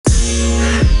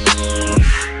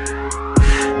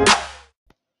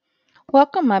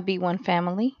Welcome, my B1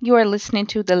 family. You are listening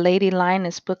to the Lady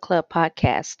Lioness Book Club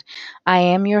podcast. I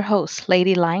am your host,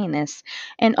 Lady Lioness,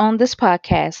 and on this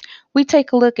podcast, we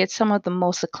take a look at some of the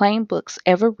most acclaimed books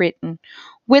ever written,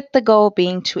 with the goal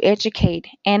being to educate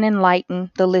and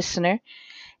enlighten the listener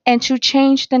and to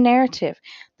change the narrative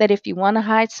that if you want to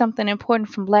hide something important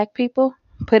from Black people,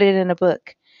 put it in a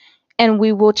book. And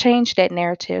we will change that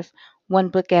narrative one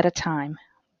book at a time.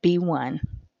 B1.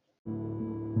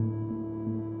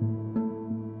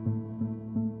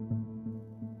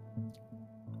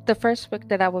 The first book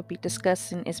that I will be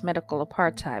discussing is Medical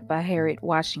Apartheid by Harriet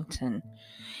Washington.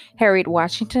 Harriet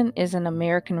Washington is an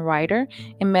American writer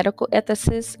and medical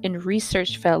ethicist and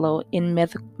research fellow in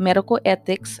medical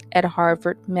ethics at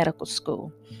Harvard Medical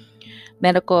School.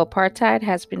 Medical Apartheid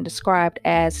has been described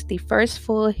as the first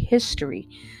full history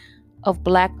of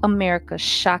Black America's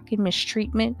shocking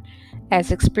mistreatment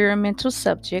as experimental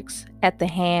subjects at the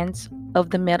hands of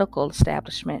the medical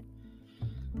establishment.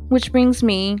 Which brings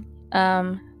me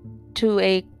to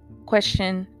a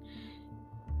question: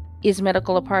 is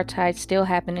medical apartheid still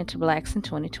happening to Blacks in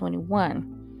 2021?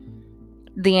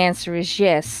 The answer is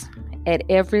yes. At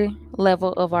every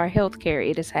level of our healthcare,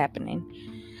 it is happening.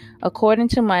 According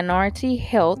to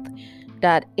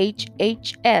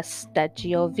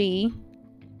minorityhealth.hhs.gov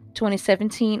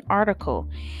 2017 article,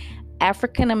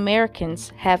 African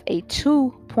Americans have a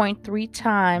 2.3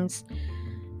 times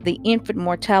the infant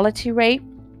mortality rate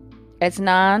as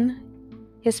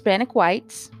non-Hispanic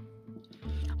whites.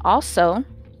 Also,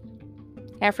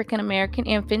 African American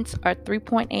infants are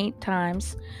 3.8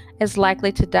 times as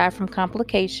likely to die from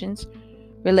complications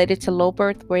related to low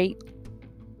birth weight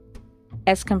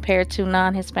as compared to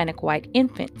non-Hispanic white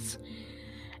infants.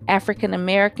 African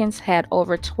Americans had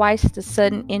over twice the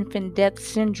sudden infant death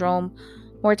syndrome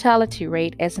mortality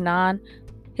rate as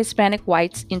non-Hispanic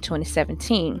whites in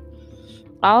 2017.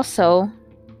 Also,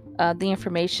 the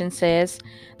information says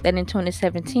that in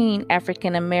 2017,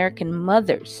 African American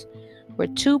mothers were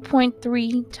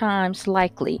 2.3 times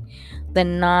likely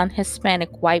than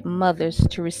non-Hispanic white mothers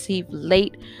to receive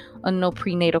late or no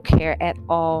prenatal care at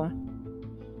all.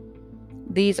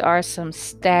 These are some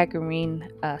staggering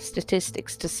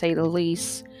statistics, to say the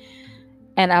least.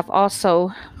 And I've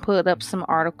also put up some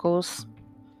articles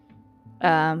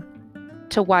to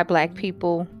why Black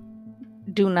people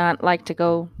do not like to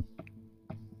go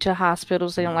to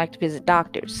hospitals. They don't like to visit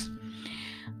doctors.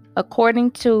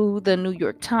 According to the New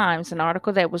York Times, an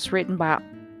article that was written by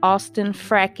Austin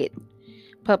Frackett,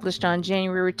 published on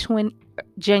January 13th,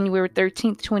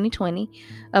 2020,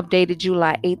 updated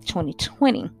July 8th,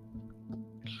 2020.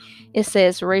 It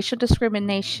says racial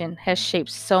discrimination has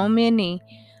shaped so many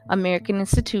American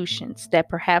institutions that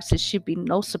perhaps it should be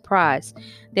no surprise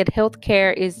that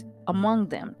healthcare is among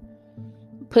them.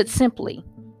 Put simply,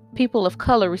 people of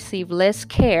color receive less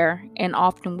care and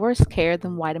often worse care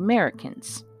than white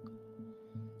Americans.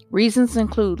 Reasons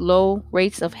include low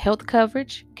rates of health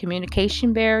coverage,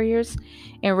 communication barriers,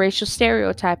 and racial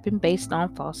stereotyping based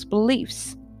on false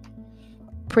beliefs.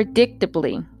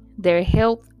 Predictably, their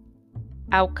health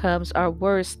outcomes are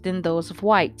worse than those of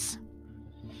whites.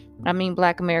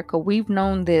 Black America, we've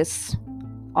known this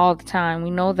all the time.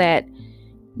 We know that,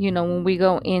 when we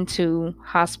go into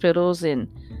hospitals and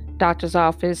doctor's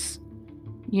office,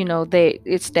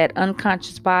 it's that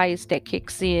unconscious bias that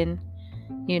kicks in,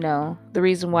 the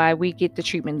reason why we get the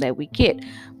treatment that we get.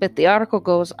 But the article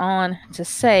goes on to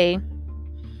say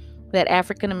that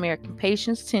African American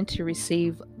patients tend to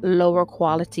receive lower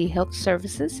quality health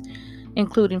services,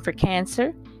 including for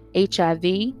cancer,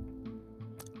 HIV,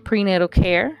 prenatal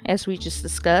care, as we just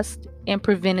discussed, and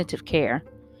preventative care.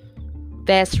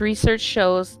 Vast research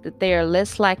shows that they are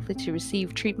less likely to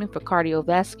receive treatment for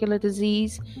cardiovascular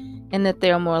disease and that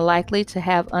they are more likely to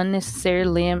have unnecessary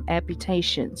limb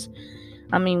amputations.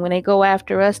 When they go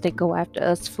after us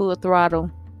full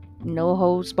throttle, no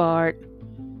holds barred.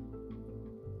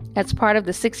 As part of the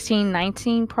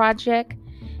 1619 Project,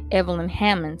 Evelyn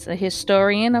Hammonds, a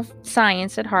historian of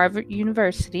science at Harvard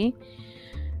University,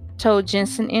 told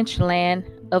Jensen Interland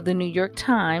of the New York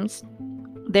Times,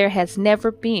 there has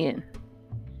never been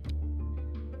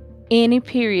any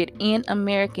period in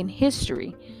American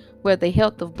history where the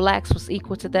health of blacks was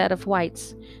equal to that of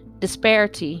whites.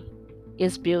 Disparity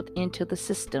is built into the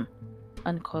system,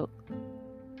 unquote.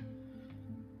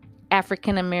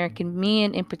 African American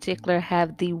men in particular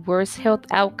have the worst health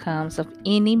outcomes of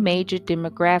any major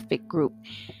demographic group.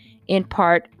 In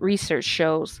part, research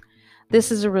shows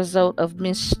this is a result of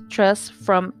mistrust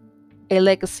from a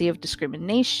legacy of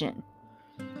discrimination.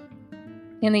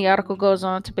 And the article goes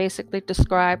on to basically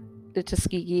describe the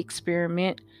Tuskegee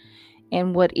experiment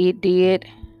and what it did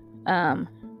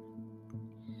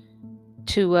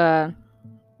to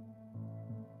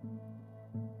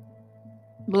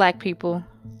black people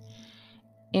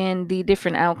and the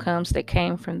different outcomes that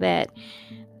came from that.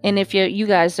 And if you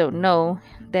guys don't know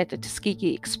that the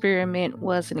Tuskegee experiment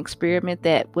was an experiment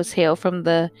that was held from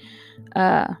the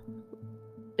that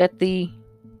the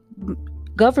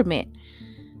government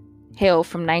held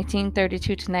from 1932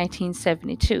 to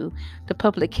 1972. The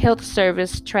Public Health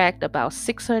Service tracked about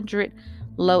 600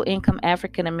 low-income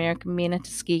African American men in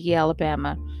Tuskegee,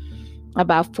 Alabama,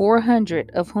 about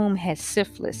 400 of whom had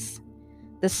syphilis.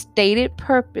 The stated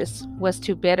purpose was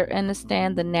to better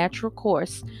understand the natural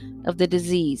course of the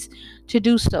disease. To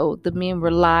do so, the men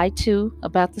were lied to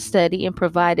about the study and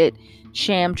provided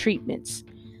sham treatments.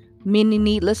 Many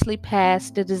needlessly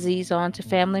passed the disease on to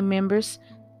family members,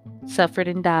 suffered,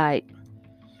 and died.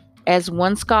 As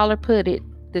one scholar put it,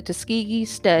 the Tuskegee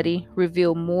study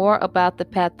revealed more about the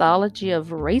pathology of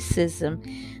racism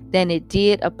than it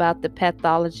did about the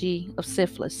pathology of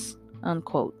syphilis,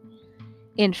 unquote.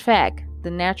 In fact, the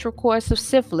natural course of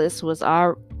syphilis was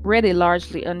already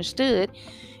largely understood,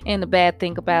 and the bad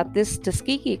thing about this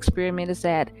Tuskegee experiment is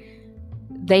that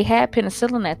they had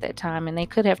penicillin at that time, and they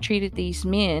could have treated these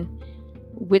men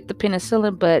with the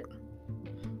penicillin, but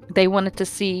they wanted to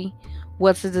see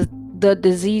was the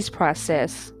disease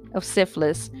process of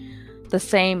syphilis the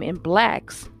same in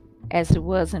blacks as it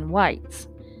was in whites.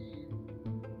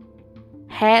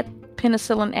 Had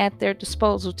penicillin at their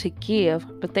disposal to give,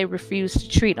 but they refused to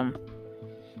treat them.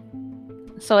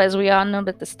 So as we all know,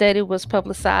 that the study was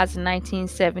publicized in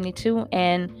 1972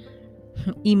 and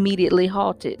immediately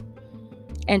halted.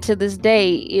 And to this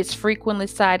day, it's frequently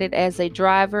cited as a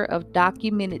driver of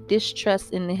documented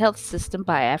distrust in the health system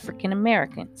by African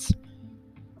Americans.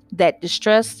 That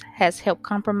distrust has helped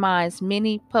compromise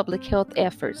many public health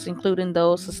efforts, including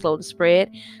those to slow the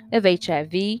spread of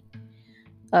HIV,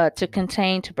 to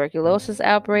contain tuberculosis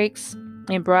outbreaks,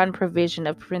 and broaden provision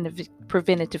of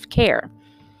preventative care.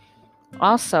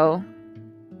 Also,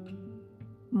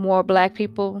 more black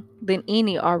people than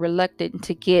any are reluctant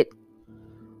to get,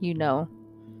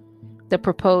 the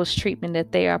proposed treatment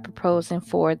that they are proposing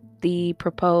for the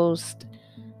proposed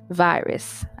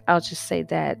virus. I'll just say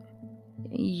that.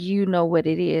 You know what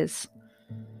it is.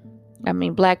 I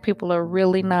mean, black people are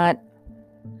really not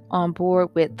on board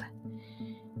with,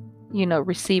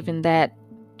 receiving that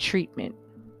treatment.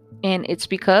 And it's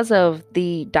because of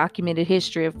the documented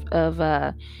history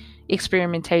of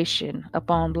experimentation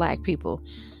upon black people.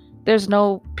 There's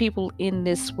no people in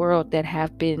this world that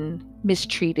have been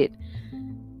mistreated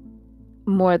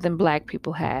more than black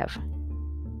people have.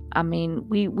 I mean,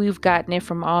 we've gotten it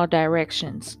from all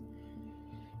directions.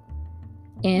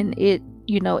 And it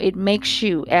makes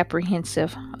you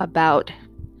apprehensive about,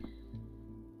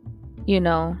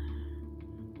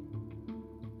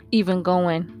 even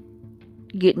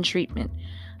getting treatment.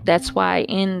 That's why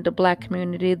in the black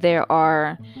community there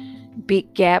are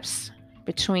big gaps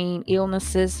between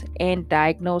illnesses and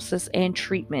diagnosis and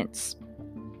treatments.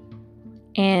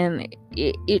 And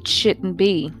it shouldn't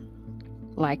be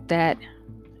like that.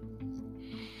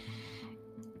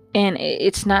 And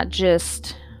it's not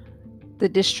just the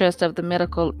distrust of the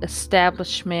medical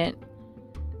establishment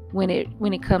when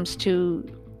it comes to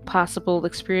possible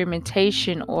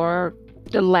experimentation or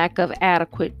the lack of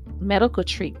adequate medical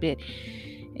treatment.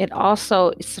 It's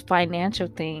a financial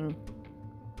thing.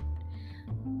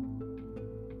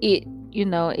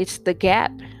 It's the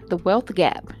gap, the wealth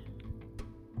gap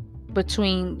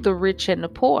between the rich and the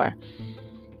poor.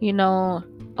 A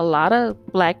lot of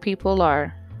black people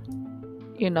are,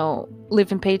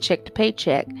 living paycheck to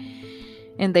paycheck,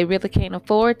 and they really can't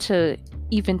afford to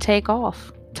even take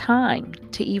off time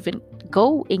to even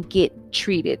go and get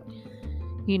treated.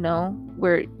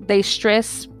 Where they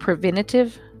stress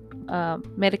preventative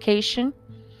medication,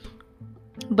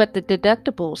 but the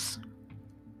deductibles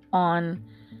on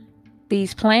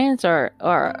these plans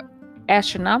are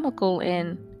astronomical.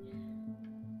 And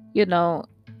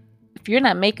if you're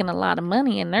not making a lot of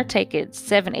money and they're taking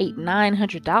 $700,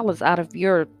 $800, $900 out of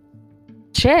your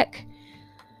check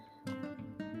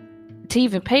to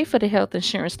even pay for the health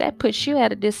insurance, that puts you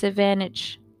at a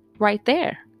disadvantage right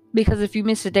there. Because if you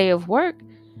miss a day of work,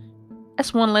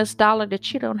 that's one less dollar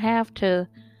that you don't have to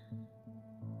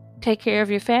take care of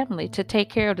your family, to take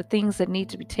care of the things that need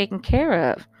to be taken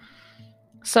care of.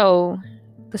 So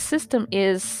the system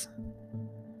it's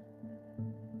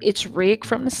rigged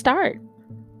from the start.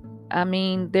 I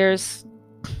mean,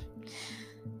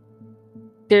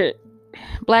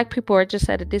 black people are just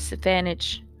at a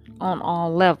disadvantage on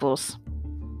all levels.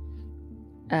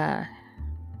 And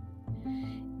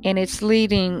it's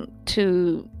leading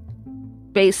to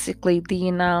basically the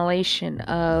annihilation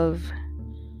of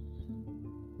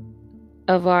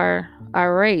of our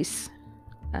race,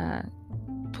 uh,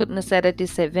 putting us at a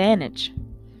disadvantage.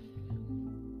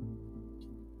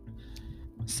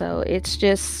 So it's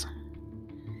just,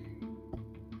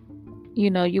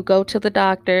 you go to the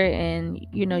doctor and,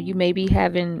 you may be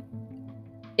having,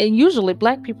 and usually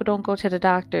black people don't go to the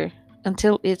doctor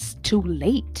until it's too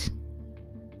late.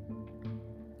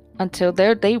 Until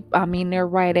they're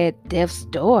right at death's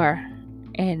door.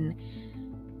 And,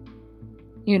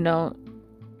 you know,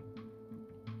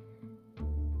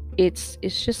 it's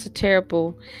just a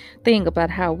terrible thing about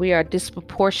how we are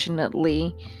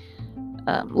disproportionately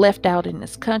left out in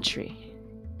this country.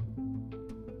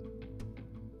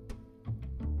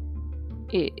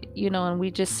 And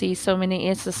we just see so many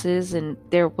instances. And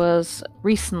there was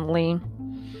recently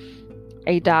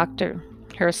a doctor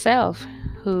herself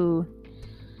who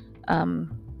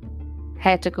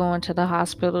had to go into the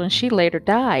hospital, and she later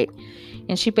died.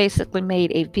 And she basically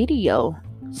made a video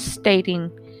stating,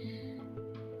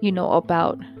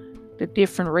 about the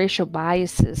different racial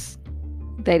biases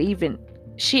that even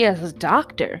she, as a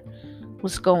doctor,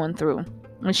 was going through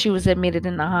when she was admitted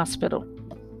in the hospital.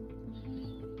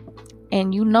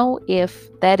 And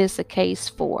if that is the case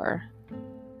for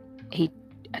a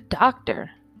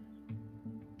doctor,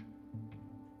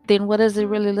 then what is it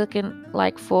really looking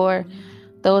like for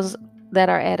those that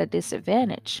are at a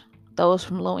disadvantage, those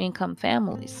from low-income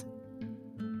families?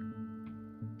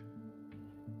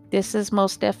 This is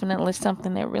most definitely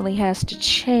something that really has to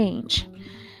change.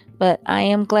 But I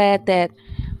am glad that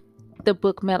the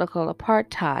book Medical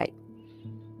Apartheid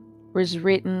was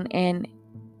written, and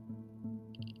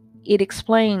it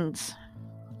explains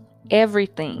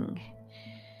everything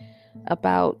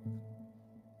about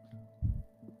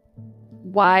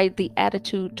why the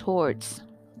attitude towards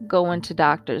going to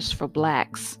doctors for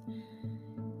blacks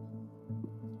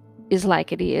is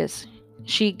like it is.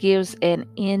 She gives an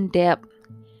in-depth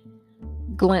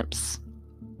glimpse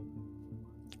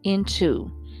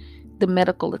into the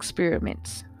medical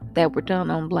experiments that were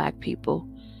done on black people,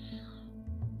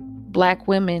 black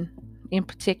women in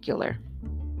particular,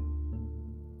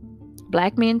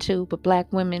 black men too, but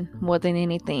black women more than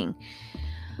anything.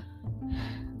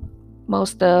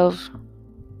 Most of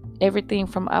everything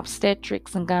from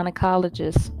obstetrics and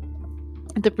gynecologists,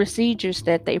 the procedures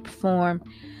that they perform,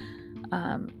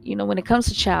 when it comes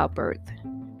to childbirth,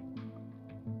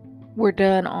 were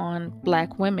done on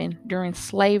black women during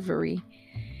slavery.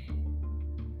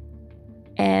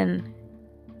 And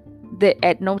that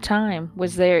at no time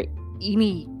was there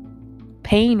any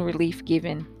pain relief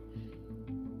given.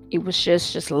 It was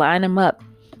just line them up,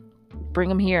 bring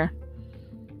them here,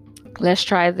 let's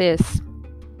try this.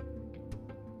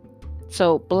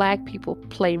 So black people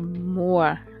play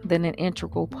more than an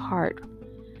integral part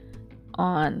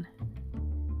on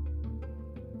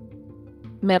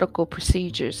medical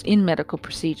procedures,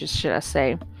 should I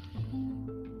say.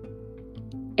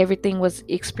 Everything was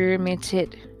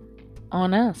experimented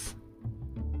on us.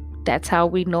 That's how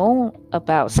we know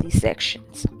about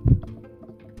C-sections.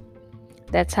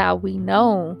 That's how we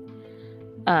know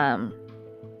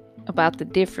about the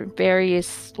different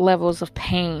various levels of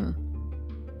pain.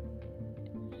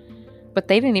 But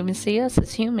they didn't even see us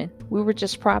as human. We were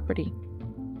just property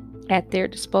at their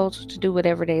disposal to do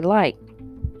whatever they like.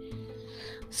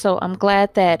 So I'm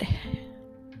glad that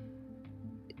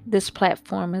this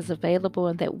platform is available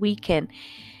and that we can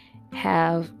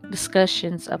have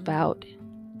discussions about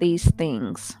these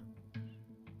things.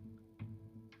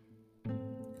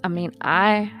 I mean,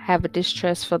 I have a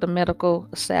distrust for the medical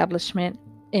establishment,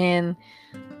 and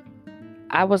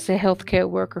I was a healthcare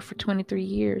worker for 23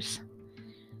 years.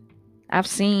 I've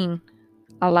seen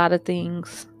a lot of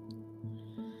things,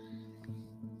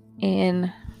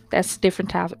 and that's a different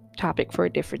topic for a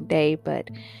different day. But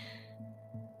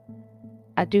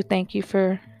I do thank you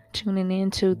for tuning in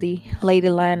to the Lady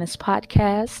Lioness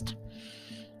podcast.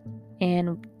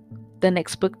 And the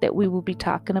next book that we will be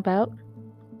talking about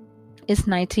is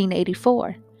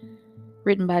 1984,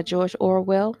 written by George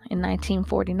Orwell in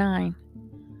 1949.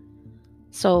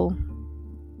 So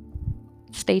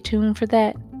stay tuned for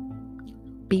that.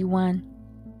 Be one.